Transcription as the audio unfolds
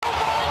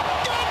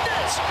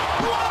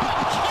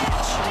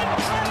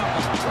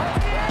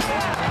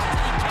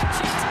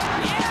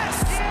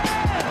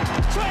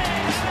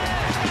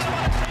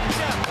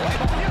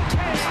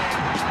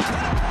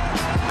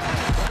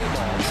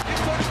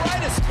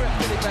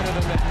Better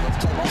than that.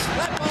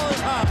 That ball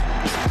is high.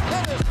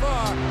 That is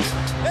far.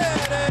 There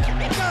it is.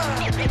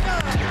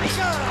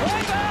 Gone.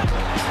 Way back.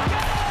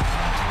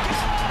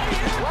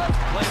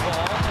 Play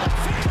ball.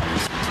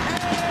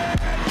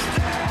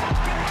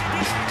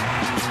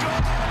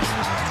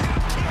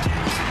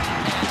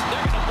 And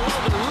they're going to blow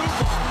the roof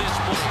off this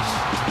place.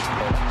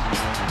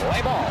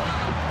 Play ball.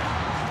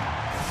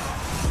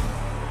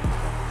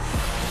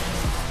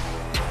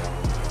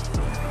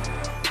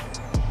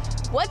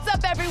 What's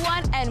up,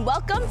 everyone, and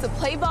welcome to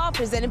Play Ball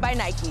presented by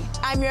Nike.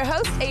 I'm your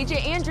host,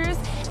 AJ Andrews,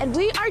 and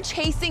we are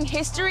chasing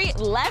history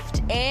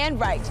left and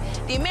right.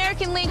 The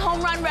American League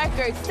home run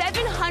record,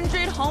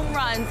 700 home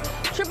runs,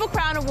 Triple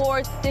Crown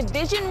awards,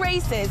 division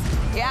races.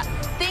 Yeah,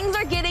 things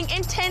are getting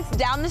intense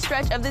down the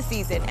stretch of the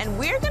season, and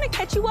we're going to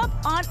catch you up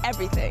on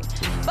everything.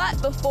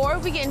 But before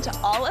we get into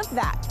all of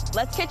that,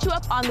 let's catch you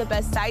up on the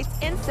best sights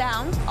and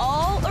sounds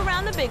all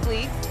around the big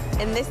leagues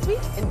in This Week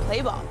in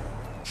Play Ball.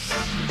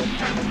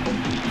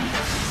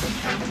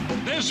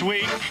 This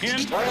week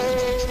in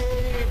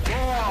Play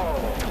Ball.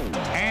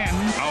 And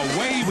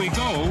away we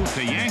go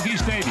to Yankee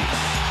Stadium.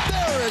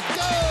 There it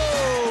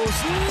goes!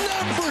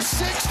 Number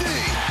 60!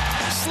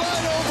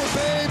 Slide over,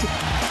 babe.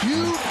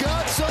 You've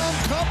got some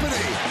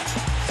company.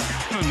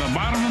 In the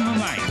bottom of the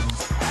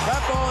ninth.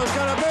 That ball is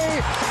going to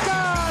be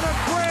gone. A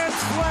grand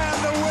slam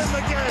to win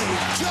the game.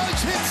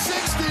 Judge hit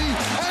 60,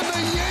 and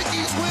the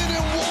Yankees win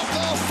in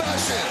walk-off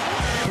fashion.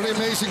 Pretty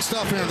amazing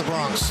stuff here in the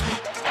Bronx.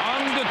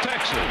 On to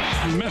Texas.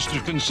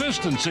 Mr.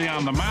 Consistency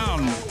on the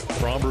mound.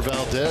 Framber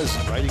Valdez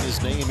writing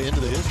his name into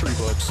the history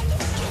books.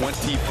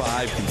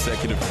 25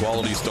 consecutive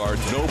quality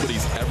starts.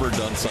 Nobody's ever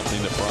done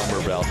something that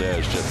Framber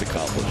Valdez just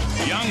accomplished.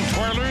 Young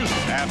twirlers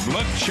have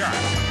looked sharp.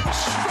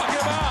 Struck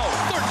him out.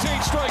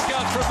 13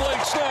 strikeouts for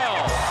Blake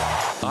Snell.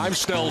 I'm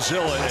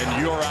Snellzilla,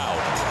 and you're out.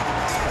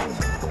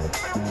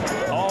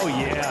 Oh,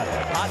 yeah.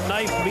 Hot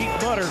knife, meat,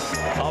 butter.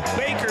 A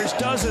baker's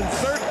dozen,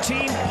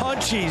 13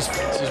 punchies.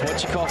 This is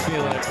what you call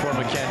feeling it for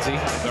McKenzie.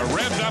 The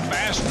revved-up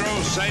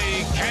Astros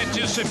say, catch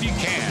us if you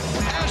can.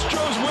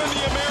 Astros win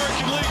the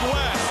American League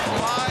West.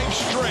 5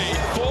 straight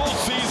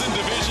full-season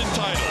division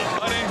title.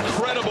 An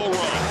incredible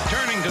run.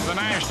 Turning to the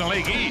National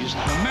League East,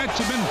 the Mets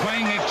have been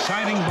playing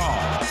exciting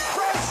ball.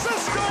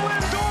 Francisco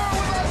Lindor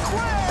with a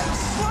grand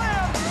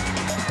slam.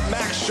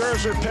 Max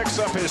Scherzer picks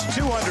up his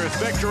 200th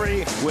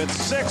victory with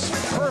 6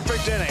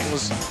 perfect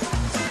innings.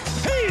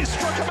 He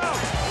struck him out.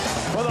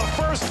 For the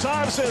first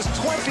time since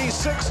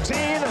 2016,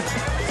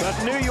 the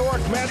New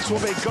York Mets will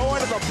be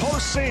going to the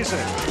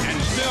postseason.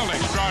 And still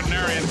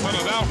extraordinary in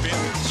Philadelphia.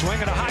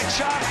 Swinging a high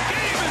shot.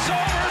 Game is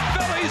over.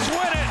 Phillies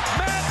win it.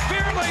 Matt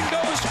Vierling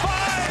goes 5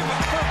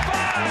 for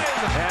 5.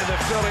 And the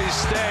Phillies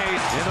stay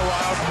in the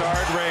wild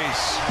card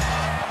race.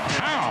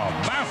 How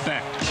about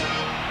that?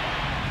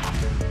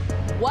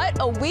 What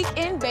a week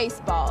in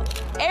baseball.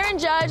 Aaron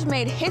Judge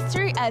made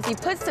history as he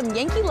put some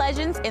Yankee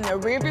legends in the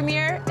rearview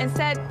mirror and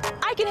said,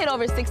 I can hit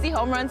over 60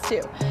 home runs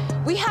too.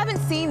 We haven't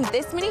seen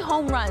this many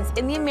home runs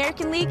in the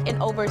American League in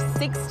over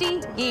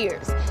 60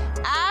 years.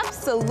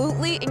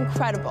 Absolutely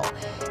incredible.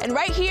 And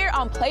right here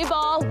on Play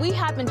Ball, we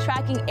have been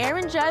tracking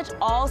Aaron Judge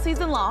all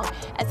season long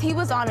as he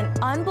was on an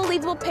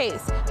unbelievable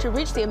pace to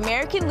reach the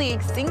American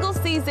League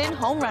single-season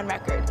home run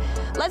record.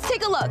 Let's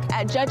take a look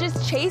at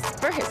Judge's chase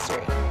for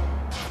history.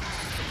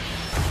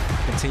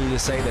 Continue to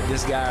say that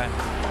this guy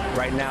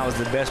right now is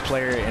the best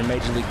player in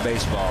Major League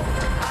Baseball.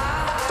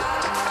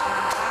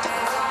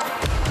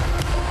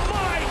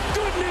 My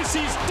goodness,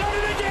 he's done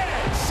it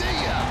again! See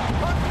ya!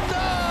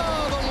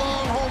 Another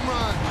long home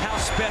run. How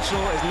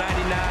special is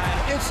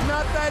 99? It's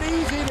not that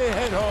easy to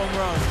hit home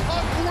runs. A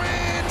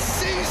grand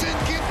season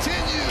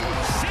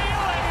continues. See you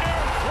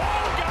later.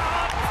 Oh,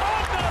 God,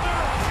 another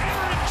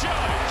Aaron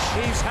Judge.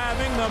 He's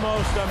having the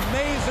most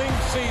amazing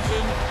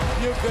season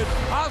you could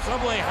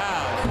possibly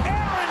have.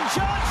 Aaron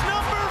Judge,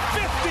 number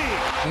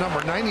 50.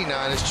 Number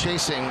 99 is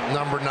chasing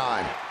number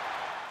 9.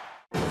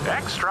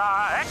 Extra,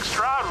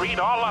 extra, read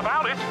all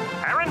about it.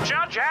 Aaron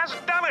Judge has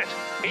done it.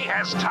 He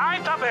has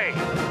tied the Babe.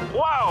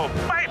 Whoa,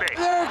 baby.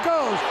 There it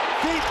goes.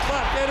 Deep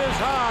left. It is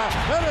high.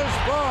 It is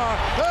far.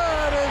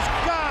 It is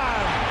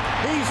gone.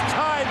 He's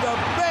tied the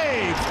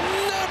Babe.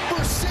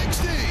 Number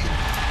 60.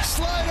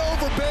 Slide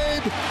over,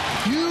 babe.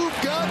 You've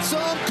got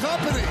some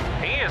company.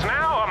 He is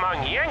now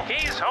among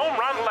Yankees home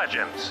run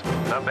legends.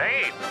 The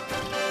Babe,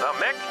 the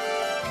Mick,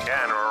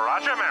 and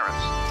Roger Maris.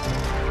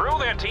 Through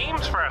their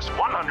team's first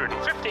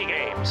 150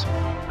 games,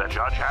 the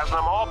Judge has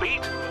them all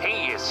beat.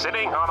 He is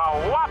sitting on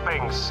a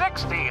whopping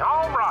 60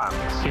 home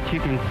runs. If you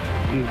can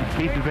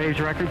beat the Babe's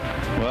record?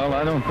 Well,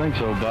 I don't think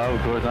so, Bob.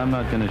 Of course, I'm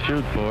not going to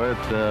shoot for it.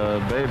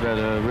 Babe had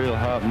a real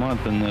hot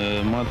month in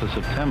the month of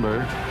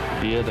September.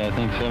 He had, I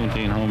think,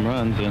 17 home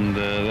runs, and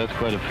that's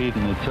quite a feat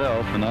in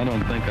itself, and I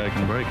don't think I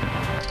can break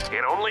it.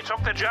 It only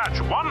took the Judge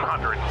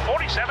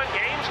 147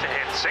 games to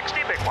hit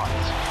 60 big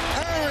ones.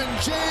 Aaron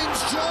James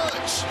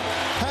Judge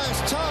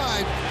has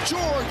tied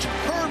George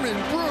Herman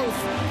Ruth.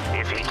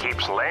 If he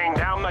keeps laying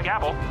down the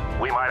gavel,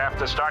 we might have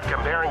to start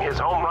comparing his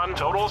home run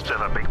totals to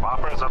the big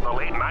boppers of the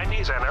late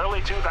 90s and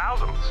early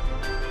 2000s.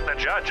 The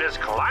Judge is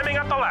climbing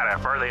up the ladder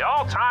for the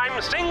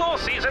all-time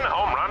single-season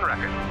home run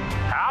record.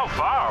 How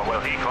far will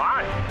he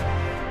climb?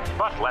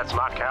 But let's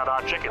not count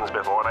our chickens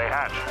before they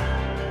hatch.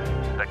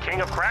 The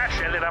King of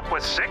Crash ended up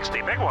with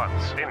 60 big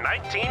ones in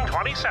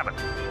 1927.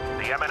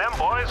 The M&M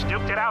Boys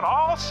duked it out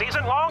all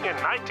season long in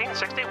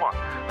 1961.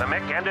 The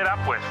Mick ended up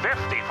with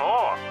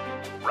 54.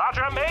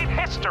 Roger made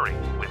history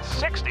with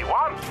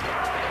 61.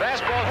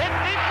 Fastball hit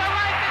deep to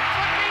right. This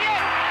could be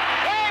it.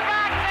 Way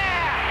back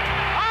there.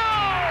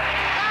 Holy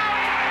cow.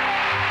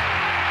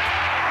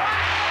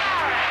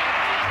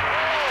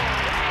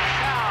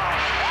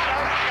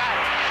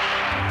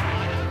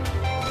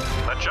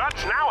 The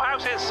Judge now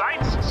has his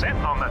sights set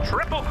on the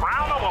Triple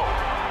Crown Award.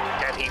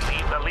 Can he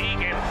lead the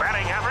league in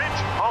batting average,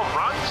 home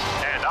runs,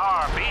 and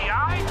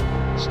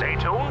RBI? Stay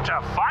tuned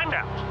to find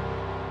out.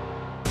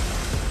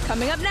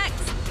 Coming up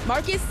next,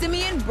 Marcus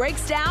Semien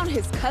breaks down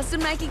his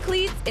custom Nike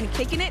cleats and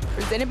Kicking It,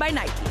 presented by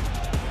Nike.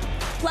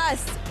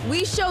 Plus,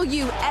 we show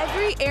you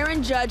every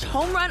Aaron Judge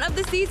home run of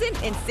the season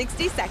in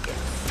 60 seconds.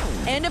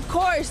 And of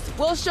course,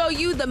 we'll show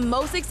you the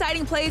most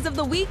exciting plays of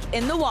the week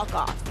in the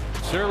walk-off.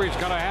 Siri's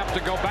going to have to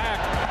go back.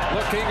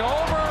 Looking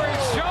over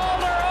his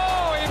shoulder.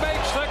 Oh, he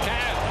makes the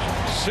catch.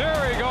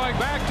 Siri going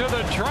back to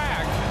the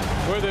track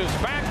with his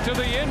back to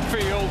the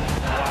infield.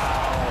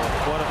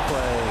 Wow, what a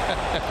play.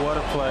 What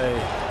a play.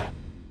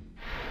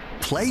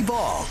 Play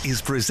Ball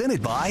is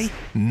presented by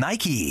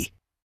Nike.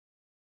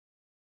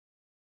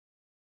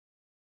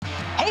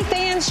 Hey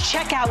fans,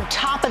 check out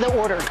Top of the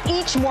Order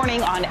each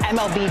morning on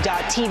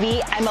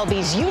MLB.tv,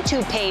 MLB's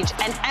YouTube page,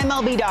 and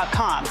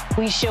MLB.com.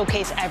 We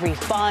showcase every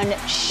fun,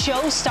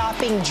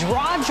 show-stopping,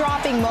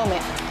 draw-dropping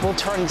moment. We'll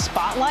turn the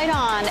spotlight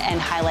on and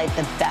highlight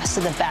the best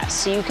of the best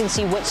so you can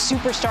see what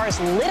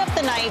superstars lit up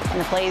the night and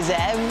the plays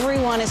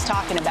everyone is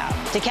talking about.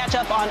 To catch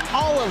up on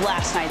all of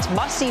last night's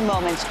must-see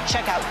moments,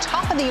 check out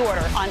Top of the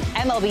Order on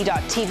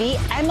MLB.tv,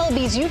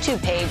 MLB's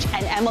YouTube page,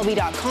 and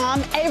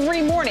MLB.com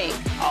every morning,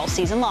 all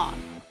season long.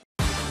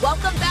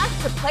 Welcome back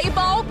to Play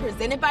Ball,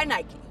 presented by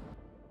Nike.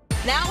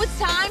 Now it's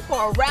time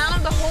for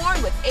Around the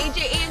Horn with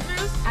AJ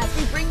Andrews as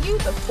we bring you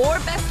the 4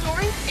 best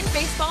stories in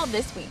baseball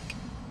this week.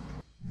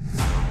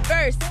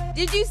 First,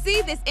 did you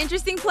see this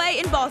interesting play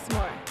in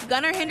Baltimore?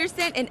 Gunnar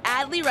Henderson and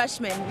Adley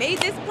Rutschman made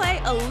this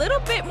play a little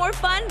bit more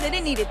fun than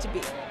it needed to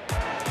be.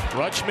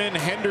 Rutschman,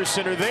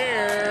 Henderson are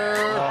there.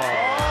 Oh,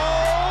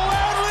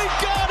 Adley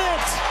got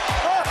it!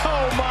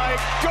 Oh my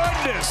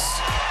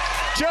goodness!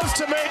 Just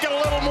to make it a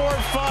little more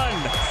fun.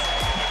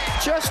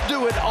 Just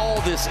do it all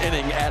this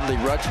inning, Adley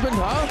Rutschman,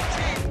 huh?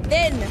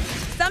 Then,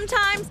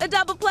 sometimes a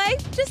double play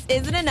just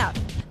isn't enough.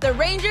 The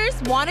Rangers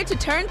wanted to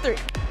turn 3.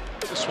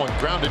 This one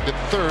grounded to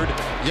third.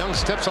 Young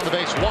steps on the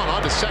base. 1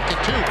 on to second,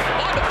 2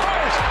 on to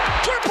first.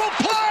 Triple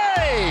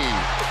play!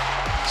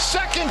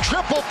 Second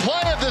triple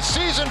play of the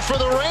season for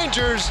the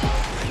Rangers.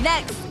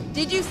 Next,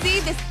 did you see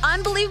this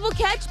unbelievable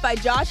catch by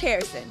Josh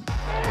Harrison?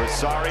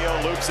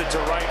 Rosario loops it to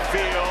right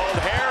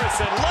field.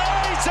 Harrison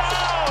lays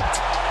out!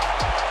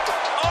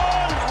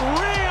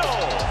 Unreal!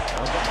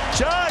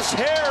 Josh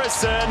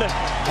Harrison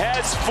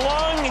has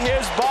flung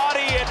his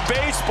body at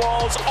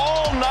baseballs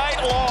all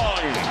night long.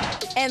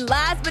 And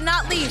last but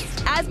not least,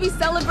 as we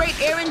celebrate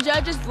Aaron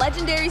Judge's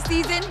legendary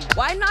season,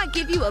 why not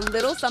give you a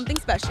little something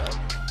special?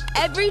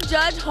 Every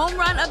Judge home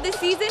run of the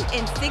season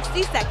in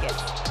 60 seconds.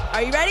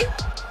 Are you ready?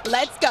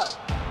 Let's go.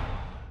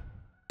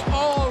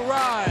 All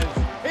rise.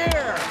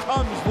 Here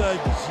comes the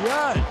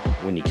Judge.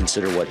 When you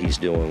consider what he's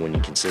doing, when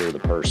you consider the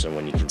person,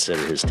 when you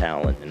consider his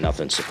talent, and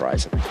nothing's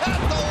surprising. At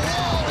the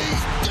wall,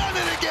 he's done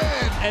it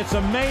again. It's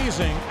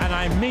amazing, and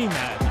I mean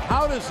that.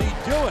 How does he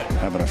do it?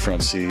 Having a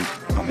front seat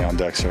on the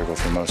on-deck circle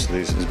for most of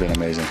these has been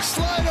amazing.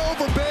 Slide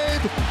over,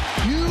 babe.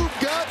 You've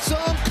got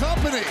some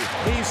company.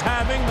 He's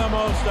having the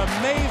most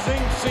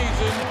amazing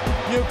season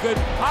you could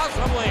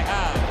possibly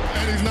have.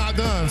 And he's not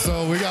done,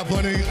 so we got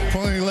plenty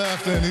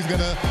left, and he's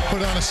going to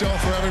put on a show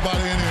for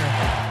everybody in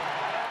here.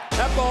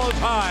 That ball is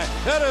high.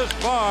 That is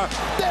far.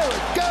 There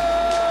it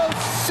goes.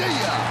 See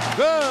ya.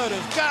 Good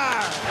as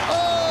God.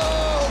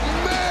 Oh,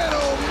 man.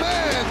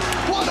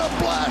 What a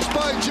blast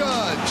by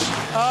Judge.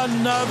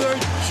 Another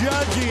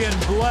Judgian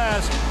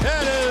blast.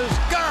 It is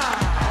gone.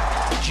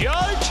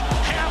 Judge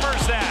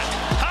hammers that.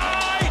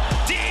 High,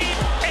 deep,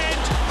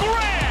 and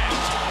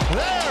grand.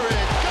 There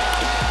it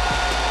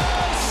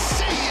goes.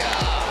 See ya.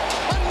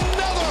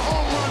 Another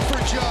home run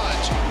for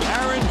Judge.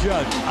 Aaron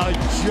Judge, a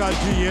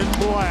Judgian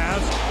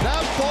blast.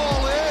 That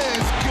ball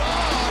is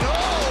gone.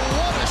 Oh,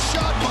 what a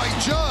shot by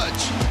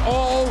Judge.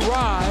 All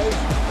rise.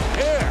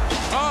 Here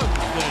comes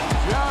the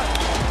Judge.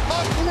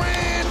 A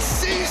grand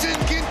season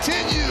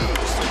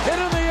continues. Hit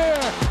in the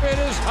air. It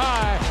is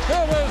high.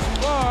 It is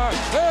far. It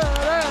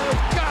is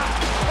gone.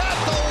 At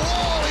the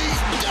wall.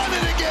 He's done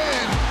it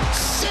again.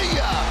 See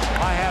ya.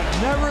 I have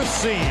never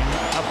seen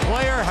a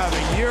player have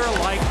a year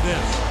like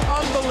this.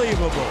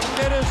 Unbelievable.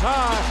 It is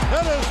high.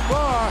 It is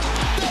far.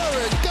 There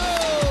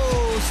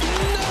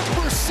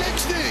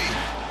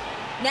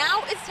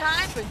it's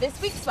time for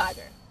this week's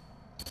Swagger.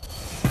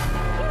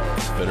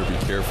 Better be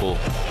careful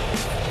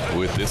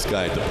with this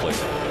guy at the plate.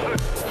 Forget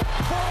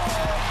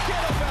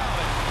about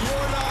it.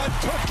 Jordan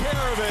took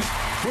care of it.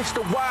 It's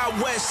the Wild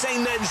West,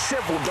 ain't nothing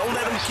simple. Don't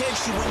let them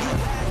catch you when you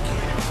back in.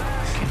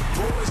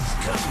 The boys is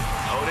coming.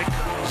 Hold it.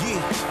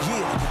 Yeah,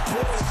 the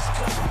boys is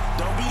coming.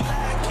 Don't be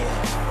lacking.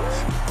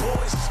 The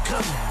boys is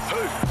coming.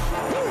 The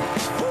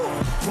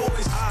boys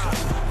is coming.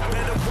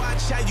 Better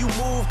watch how you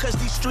move, cause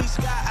these streets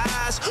got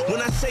eyes.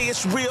 When I say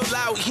it's real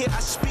out here, I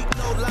speak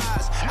no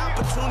lies.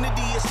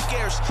 Opportunity is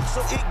scarce,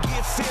 so it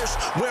get fierce.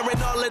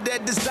 Wearing all of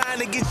that design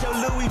to get your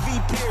Louis V.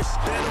 Pierce.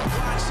 Better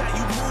watch how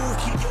you move,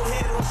 keep your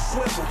head on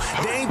swivel.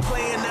 They ain't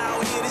playing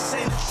out here, this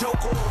ain't a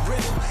joke or a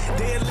riddle.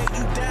 They'll lay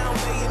you down,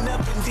 laying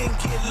up and then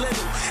get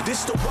little.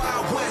 This the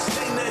Wild West,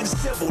 ain't nothing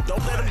civil.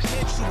 Don't let them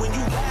get you when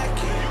you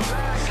lacking.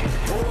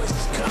 The boys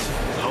is coming.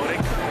 Hold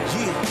it.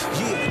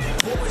 Yeah,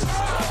 the boys is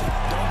coming.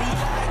 Don't be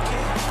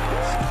lacking.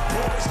 The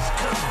boys is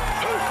coming.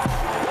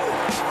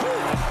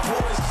 The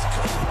boys is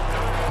coming.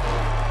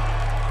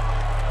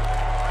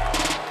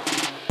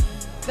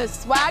 The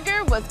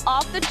swagger was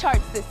off the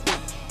charts this week.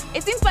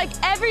 It seems like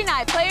every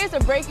night players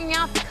are breaking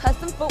out the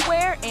custom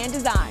footwear and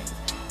designs.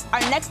 Our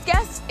next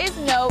guest is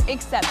no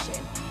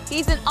exception.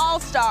 He's an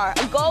all-star,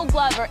 a gold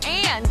glover,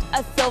 and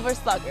a silver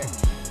slugger.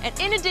 And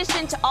in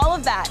addition to all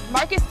of that,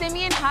 Marcus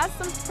Semien has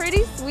some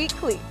pretty sweet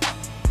cleats.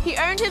 He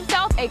earned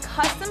himself a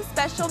custom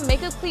special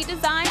makeup cleat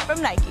design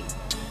from Nike.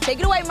 Take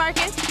it away,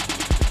 Marcus.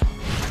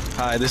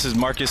 Hi, this is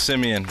Marcus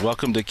Semien.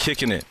 Welcome to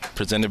Kicking It,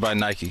 presented by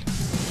Nike.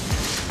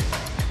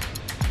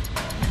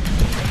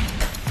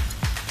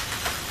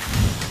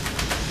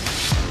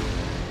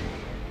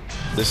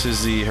 This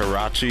is the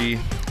Huarache.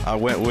 I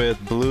went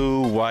with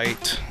blue,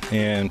 white,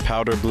 and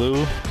powder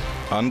blue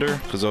under,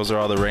 because those are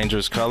all the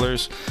Rangers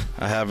colors.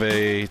 I have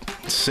a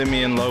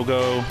Semien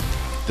logo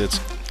that's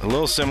a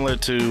little similar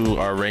to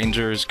our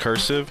Rangers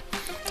cursive.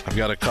 I've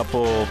got a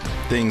couple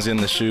things in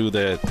the shoe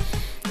that,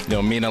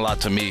 mean a lot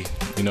to me.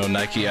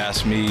 Nike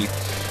asked me,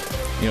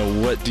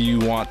 what do you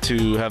want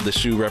to have the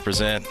shoe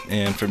represent?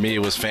 And for me, it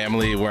was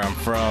family, where I'm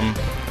from.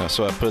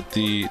 So I put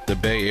the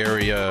Bay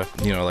Area,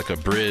 like a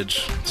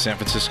bridge, San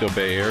Francisco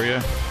Bay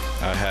Area.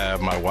 I have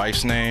my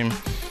wife's name.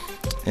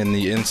 In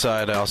the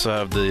inside, I also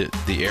have the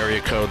area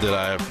code that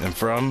I am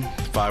from,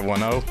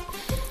 510.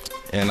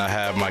 And I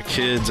have my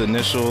kids'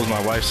 initials,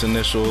 my wife's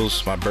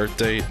initials, my birth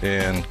date,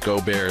 and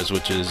Go Bears,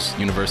 which is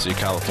University of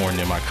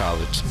California, my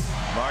college.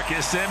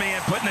 Marcus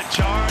Semien putting a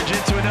charge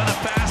into another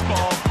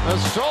fastball. A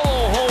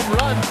solo home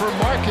run for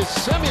Marcus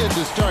Semien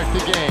to start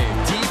the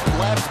game. Deep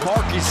left,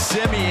 Marcus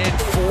Semien,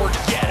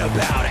 forget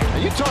about it. Now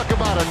you talk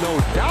about a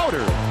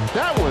no-doubter.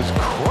 That was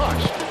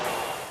crushed.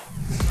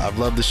 I've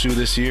loved the shoe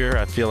this year.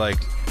 I feel like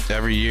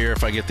every year,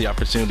 if I get the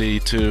opportunity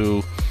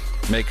to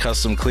make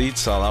custom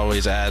cleats, I'll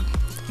always add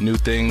new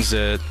things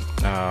that,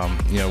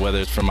 whether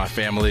it's for my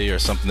family or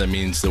something that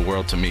means the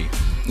world to me.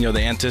 The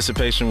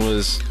anticipation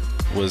was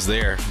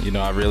there.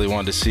 I really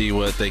wanted to see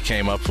what they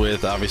came up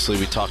with. Obviously,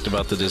 we talked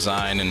about the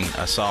design, and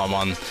I saw them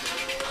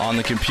on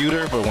the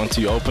computer, but once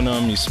you open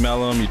them, you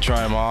smell them, you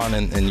try them on,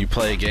 and you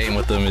play a game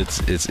with them,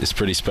 it's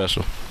pretty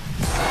special.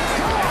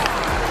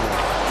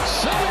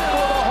 Semien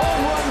with a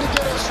home run to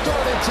get us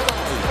started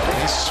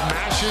tonight. He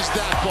smashes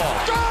that ball.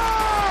 Gone!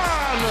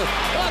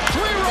 A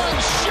three-run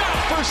shot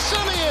for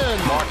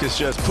Semien. Marcus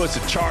just puts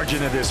a charge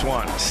into this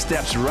one,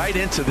 steps right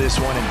into this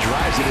one and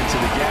drives it into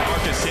the gap.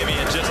 Marcus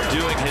Semien just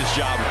doing his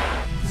job.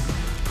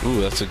 Ooh,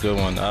 that's a good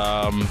one.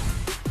 A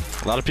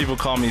lot of people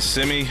call me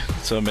Simmy,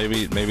 so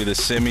maybe the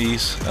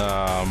Simmies.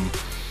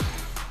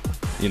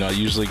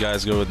 Usually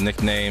guys go with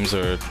nicknames,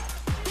 or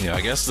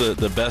I guess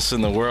the best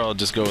in the world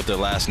just go with their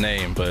last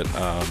name, but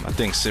I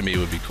think Simmy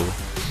would be cool.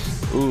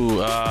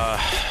 Ooh,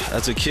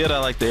 as a kid, I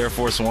liked the Air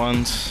Force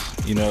Ones.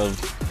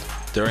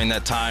 During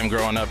that time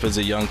growing up as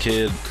a young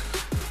kid,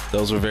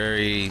 those were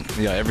very,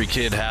 every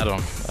kid had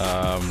them,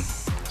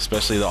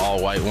 especially the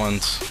all-white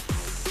ones.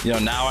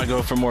 Now I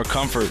go for more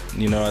comfort.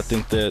 I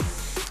think that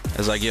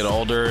as I get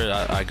older,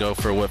 I go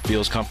for what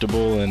feels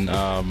comfortable and,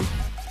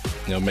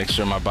 make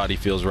sure my body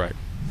feels right.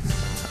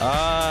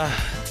 I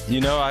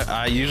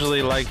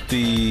usually like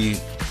the,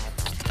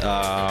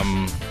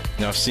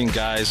 I've seen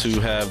guys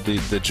who have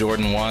the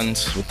Jordan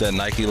 1s with that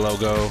Nike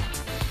logo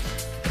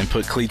and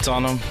put cleats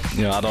on them.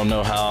 I don't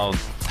know how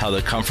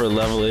the comfort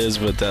level is,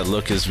 but that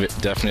look is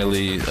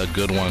definitely a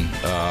good one.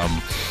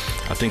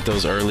 I think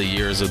those early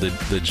years of the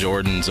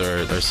Jordans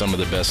are some of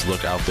the best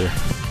look out there.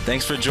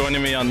 Thanks for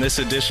joining me on this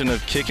edition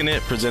of Kicking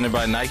It, presented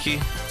by Nike.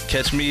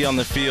 Catch me on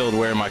the field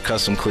wearing my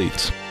custom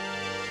cleats.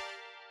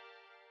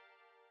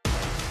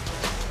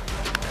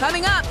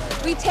 Coming up,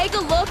 we take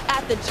a look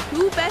at the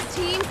two best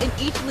teams in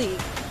each league,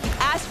 the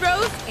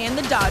Astros and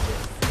the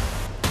Dodgers.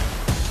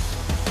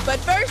 But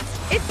first,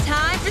 it's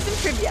time for some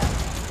trivia.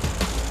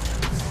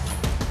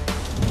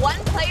 One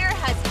player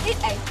has hit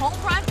a home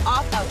run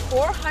off of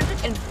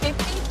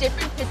 450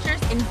 different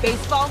pitchers in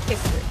baseball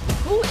history.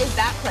 Who is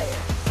that player?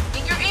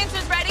 Get your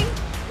answers ready.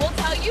 We'll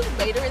tell you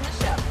later in the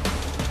show.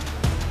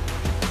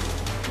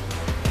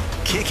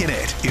 Kicking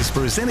It is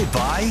presented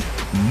by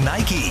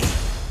Nike.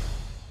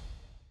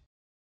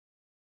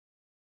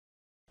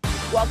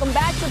 Welcome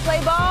back to Play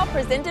Ball,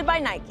 presented by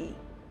Nike.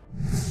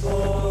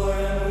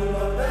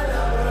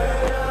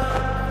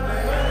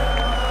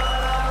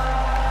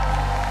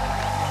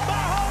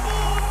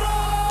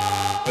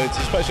 It's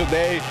a special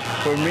day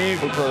for me,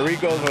 for Puerto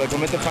Rico, for the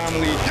Cometa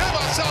family.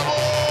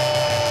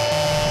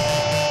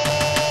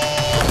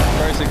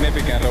 Very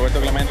significant.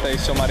 Roberto Clemente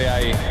is somebody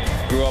I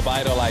grew up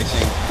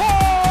idolizing.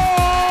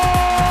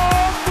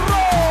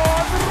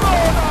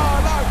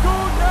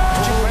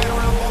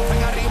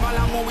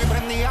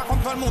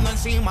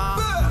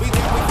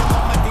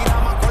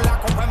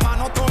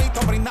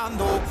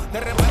 De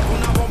repente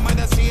una voz me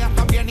decía,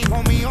 está bien,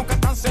 hijo mío, que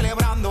están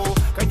celebrando.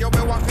 Que yo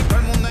veo aquí todo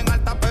el mundo en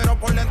alta, pero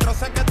por dentro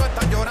sé que tú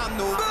estás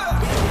llorando.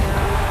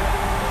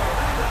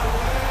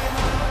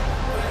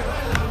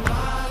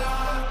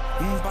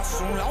 Un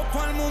paso, un lado,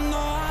 todo el mundo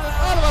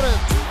Álvarez,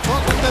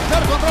 con el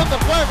tercer control del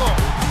juego.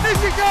 Ni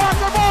siquiera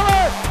se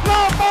mueve.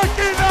 La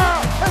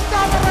máquina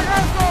está de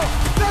regreso.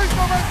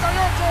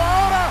 6:98.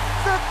 Ahora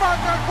se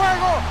empata el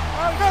juego.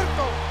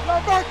 Alberto, la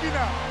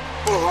máquina.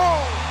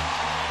 ¡Pujol!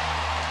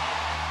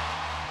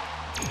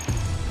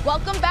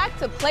 Welcome back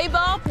to Play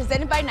Ball,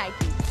 presented by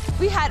Nike.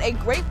 We had a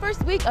great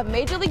first week of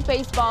Major League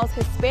Baseball's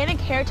Hispanic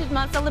Heritage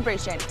Month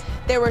celebration.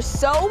 There were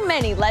so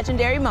many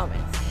legendary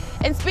moments.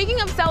 And speaking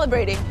of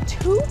celebrating,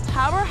 two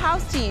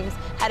powerhouse teams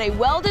had a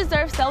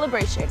well-deserved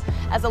celebration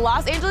as the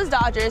Los Angeles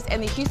Dodgers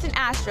and the Houston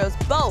Astros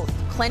both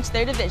clinched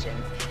their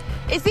divisions.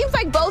 It seems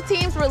like both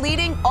teams were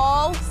leading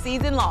all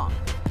season long.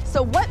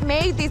 So what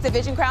made these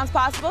division crowns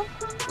possible?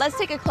 Let's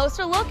take a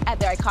closer look at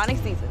their iconic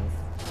seasons.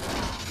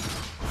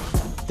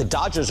 The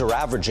Dodgers are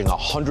averaging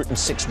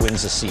 106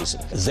 wins a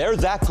season. They're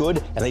that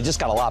good, and they just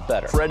got a lot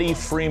better. Freddie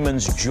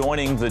Freeman's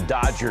joining the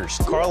Dodgers.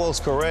 Carlos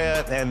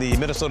Correa and the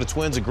Minnesota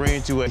Twins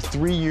agreeing to a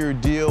 3-year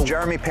deal.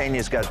 Jeremy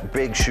Pena's got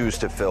big shoes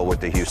to fill with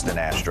the Houston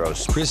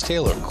Astros. Chris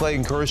Taylor,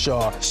 Clayton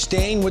Kershaw,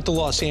 staying with the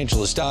Los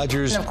Angeles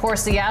Dodgers. And of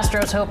course, the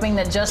Astros hoping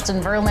that Justin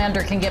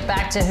Verlander can get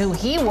back to who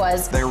he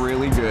was. They're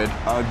really good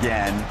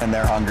again, and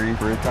they're hungry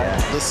for a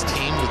title. This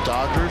team, the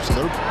Dodgers,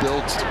 they're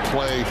built to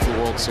play for the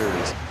World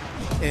Series.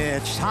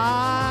 It's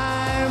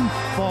time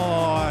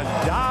for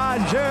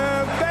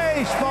Dodger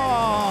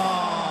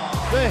baseball.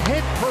 The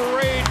hit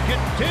parade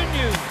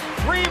continues.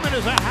 Freeman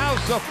is a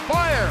house of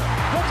fire.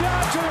 The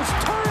Dodgers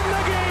turn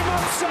the game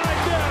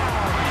upside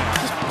down.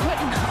 Just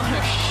putting on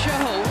a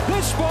show.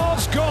 This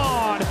ball's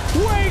gone.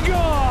 Way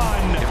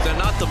gone. If they're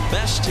not the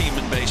best team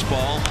in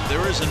baseball,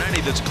 there isn't any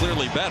that's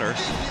clearly better.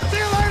 See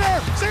you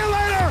later! See you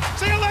later!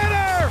 See you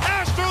later!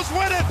 Astros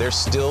win it! They're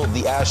still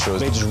the Astros.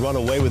 They just run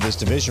away with this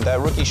division. That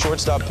rookie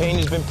shortstop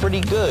Pena's been pretty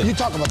good. You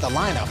talk about the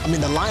lineup. I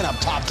mean, the lineup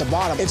top to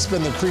bottom, it's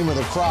been the cream of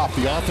the crop.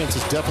 The offense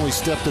has definitely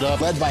stepped it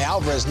up. Led by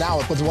Alvarez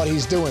now with what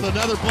he's doing.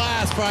 Another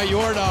blast by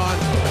Jordan.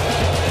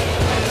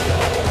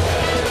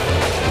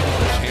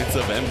 Chance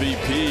of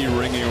MVP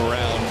ringing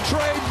around.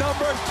 Trade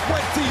number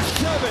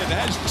 27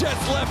 has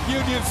just left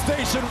Union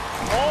Station.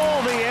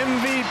 All the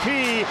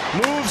MVP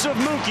moves of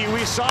Mookie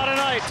we saw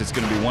tonight. It's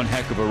going to be one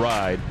heck of a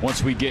ride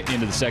once we get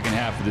into the second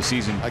half of the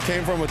season. I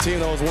came from a team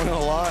that was winning a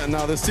lot, and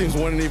now this team's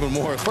winning even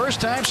more.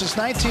 First time since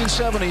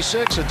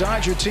 1976, a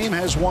Dodger team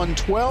has won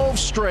 12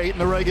 straight in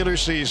the regular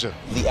season.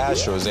 The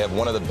Astros, they have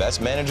one of the best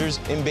managers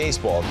in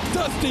baseball.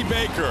 Dusty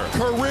Baker,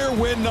 career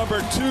win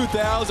number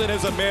 2,000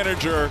 as a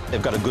manager.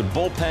 They've got a good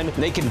bullpen,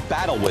 and they can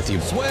battle with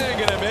you.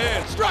 Swinging him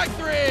in. Strike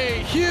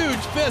three. Huge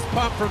fist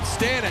pump from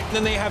Stanek.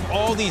 Then they have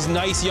all these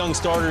nice young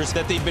starters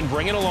that they've been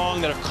bringing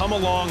along, that have come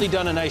along. They've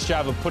done a nice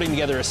job of putting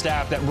together a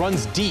staff that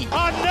runs deep.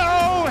 A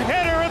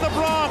no-hitter in the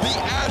Bronx. The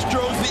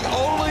Astros, the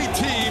only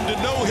team to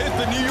no-hit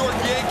the New York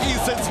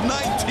Yankees since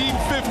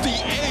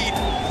 1958.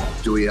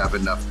 Do we have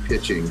enough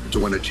pitching to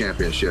win a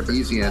championship? The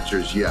easy answer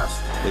is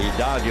yes. The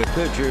Dodger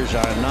pitchers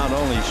are not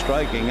only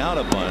striking out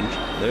a bunch,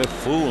 they're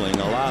fooling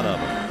a lot of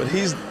them. But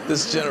he's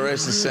this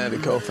generation's Sandy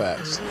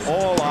Koufax.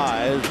 All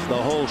eyes, the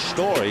whole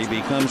story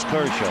becomes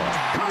Kershaw.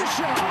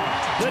 Kershaw,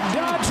 the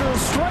Dodgers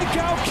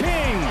strikeout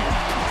king.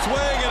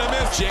 Swing and a miss.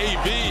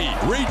 JB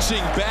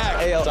reaching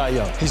back. AL Cy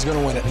Young. He's going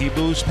to win it. He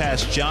moves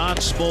past John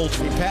Smoltz.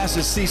 He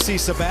passes CC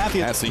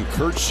Sabathia. Passing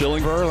Kurt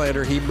Schilling.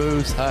 Verlander, he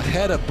moves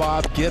ahead of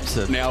Bob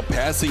Gibson. Now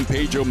passing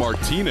Pedro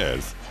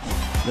Martinez.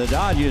 The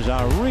Dodgers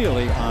are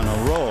really on a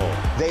roll.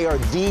 They are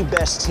the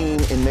best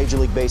team in Major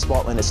League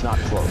Baseball, and it's not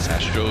close.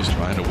 Astros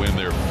trying to win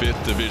their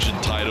 5th division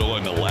title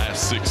in the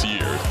last 6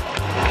 years. He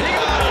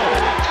got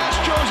it.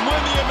 Astros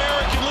win the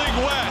American League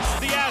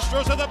West. The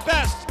Astros are the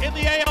best in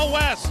the AL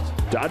West.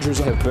 Dodgers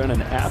have been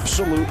an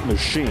absolute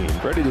machine,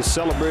 ready to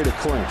celebrate a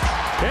clinch.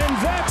 And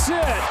that's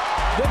it.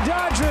 The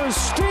Dodgers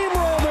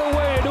steamroll their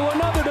way to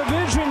another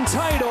division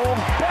title,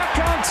 back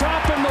on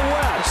top in the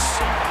West.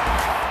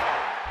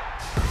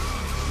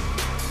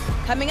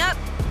 Coming up,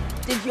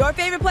 did your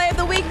favorite play of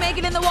the week make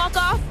it in the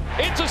walk-off?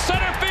 Into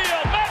center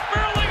field. Matt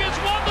Burling has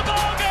won the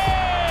ball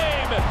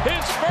game.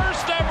 His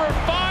first ever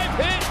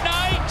 5-hit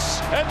night,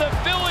 and the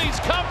Phillies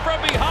come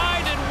from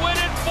behind and win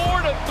it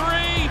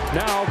 4-3.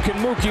 Now can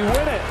Mookie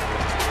win it?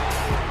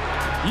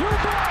 You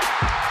bet.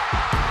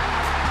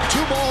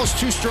 2 balls,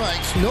 2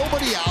 strikes,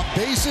 nobody out,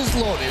 bases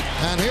loaded.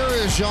 And here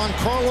is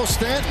Giancarlo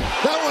Stanton.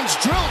 That one's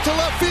drilled to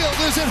left field.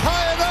 Is it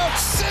high enough?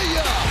 See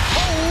ya!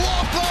 A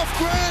walk-off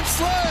grand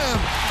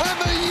slam, and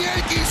the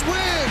Yankees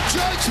win.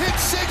 Judge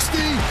hits 60,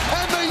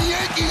 and the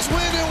Yankees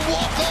win in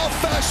walk-off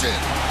fashion.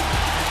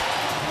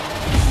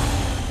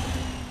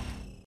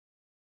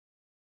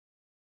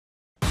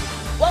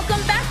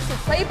 Welcome back to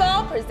Play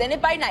Ball,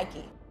 presented by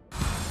Nike.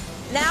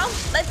 Now,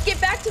 let's get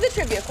back to the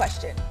trivia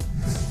question.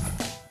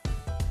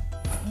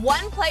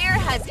 One player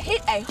has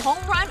hit a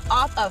home run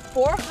off of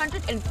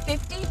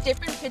 450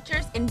 different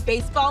pitchers in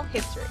baseball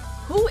history.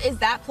 Who is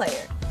that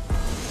player?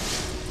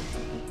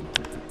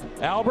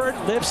 Albert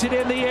lifts it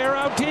in the air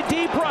out to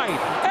deep right.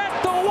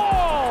 At the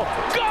wall.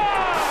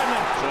 Gone!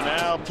 So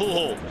now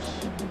Pujols.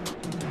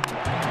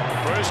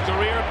 First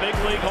career big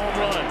league home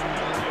run.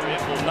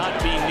 It will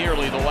not be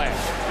nearly the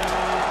last.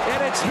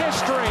 And it's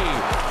history.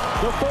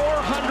 The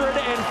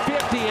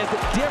 450th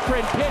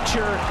different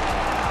pitcher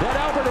that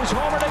Albert is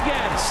homered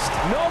against.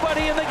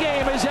 Nobody in the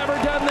game has ever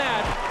done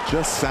that.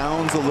 Just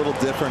sounds a little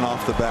different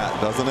off the bat,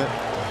 doesn't it?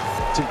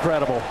 It's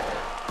incredible.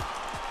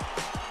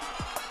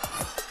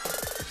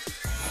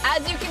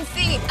 As you can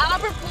see,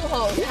 Albert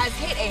Pujols has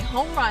hit a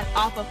home run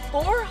off of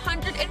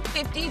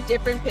 450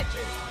 different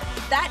pitchers.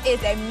 That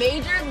is a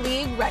major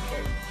league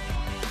record.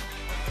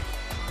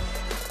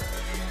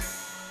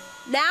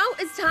 Now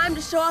it's time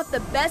to show off the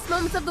best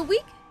moments of the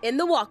week in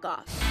the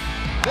walk-off.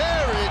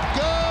 There it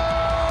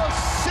goes.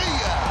 See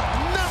ya.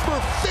 Number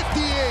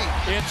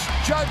 58. It's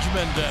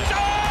Judgment Day.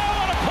 Oh,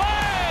 what a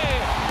play!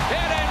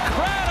 An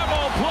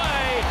incredible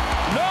play.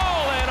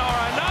 Nolan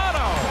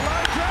Arenado.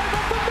 Line drive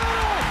up the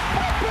middle.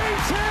 A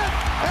base hit.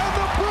 And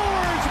the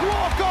Brewers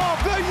walk off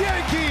the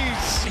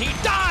Yankees. He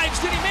dives.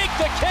 Did he make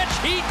the catch?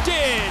 He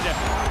did.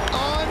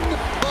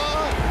 Unbelievable.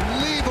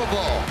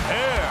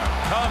 Here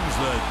comes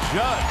the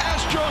Judge.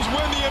 Astros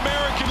win the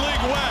American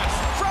League West.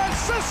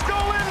 Francisco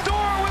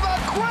Lindor with a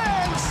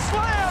grand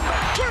slam.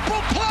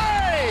 Triple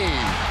play.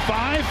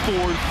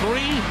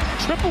 5-4-3,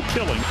 triple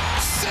killing.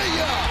 See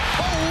ya.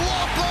 A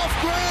walk-off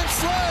grand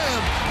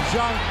slam.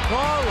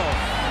 Giancarlo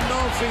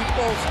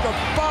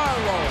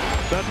Nosey-Postapalo.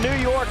 The New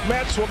York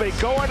Mets will be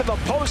going to the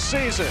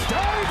postseason.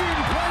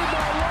 Diving play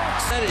by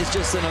Lux. That is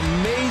just an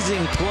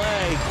amazing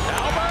play.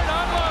 Albert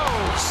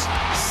unloads.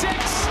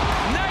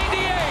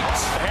 698.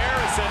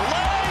 Harrison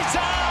lays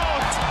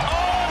out.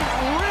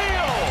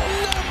 Unreal.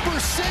 Number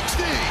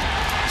 60.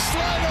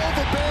 Slide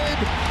over,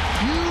 babe.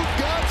 You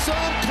got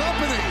some